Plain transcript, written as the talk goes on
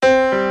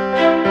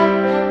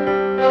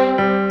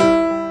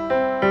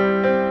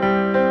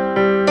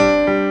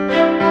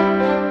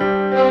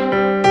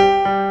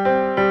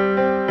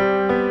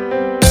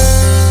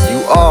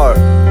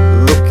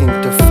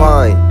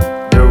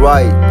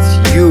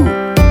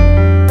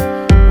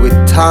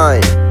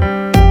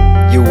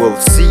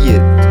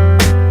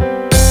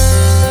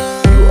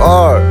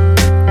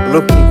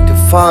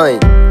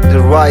find the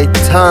right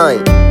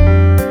time.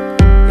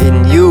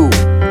 In you,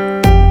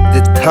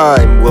 the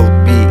time will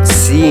be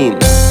seen.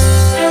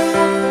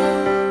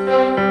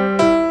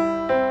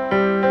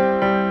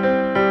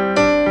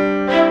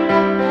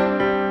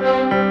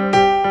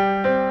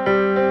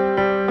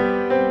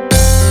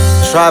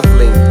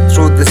 Traveling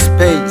through the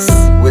space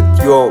with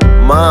your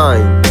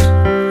mind,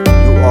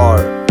 you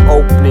are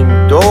opening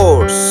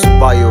doors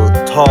by your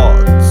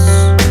thoughts,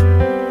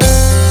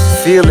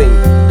 feeling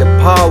the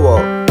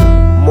power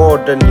more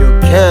than you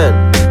can,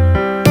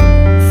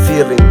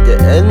 feeling the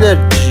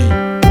energy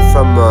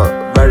from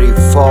a very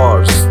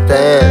far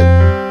stand.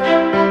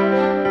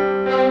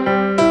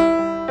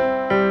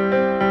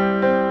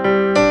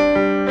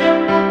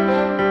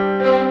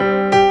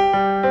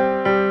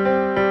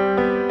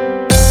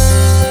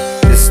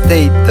 The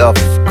state of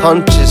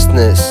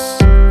consciousness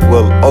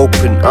will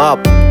open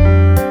up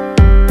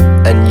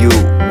and you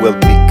will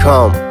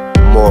become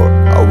more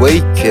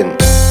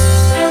awakened.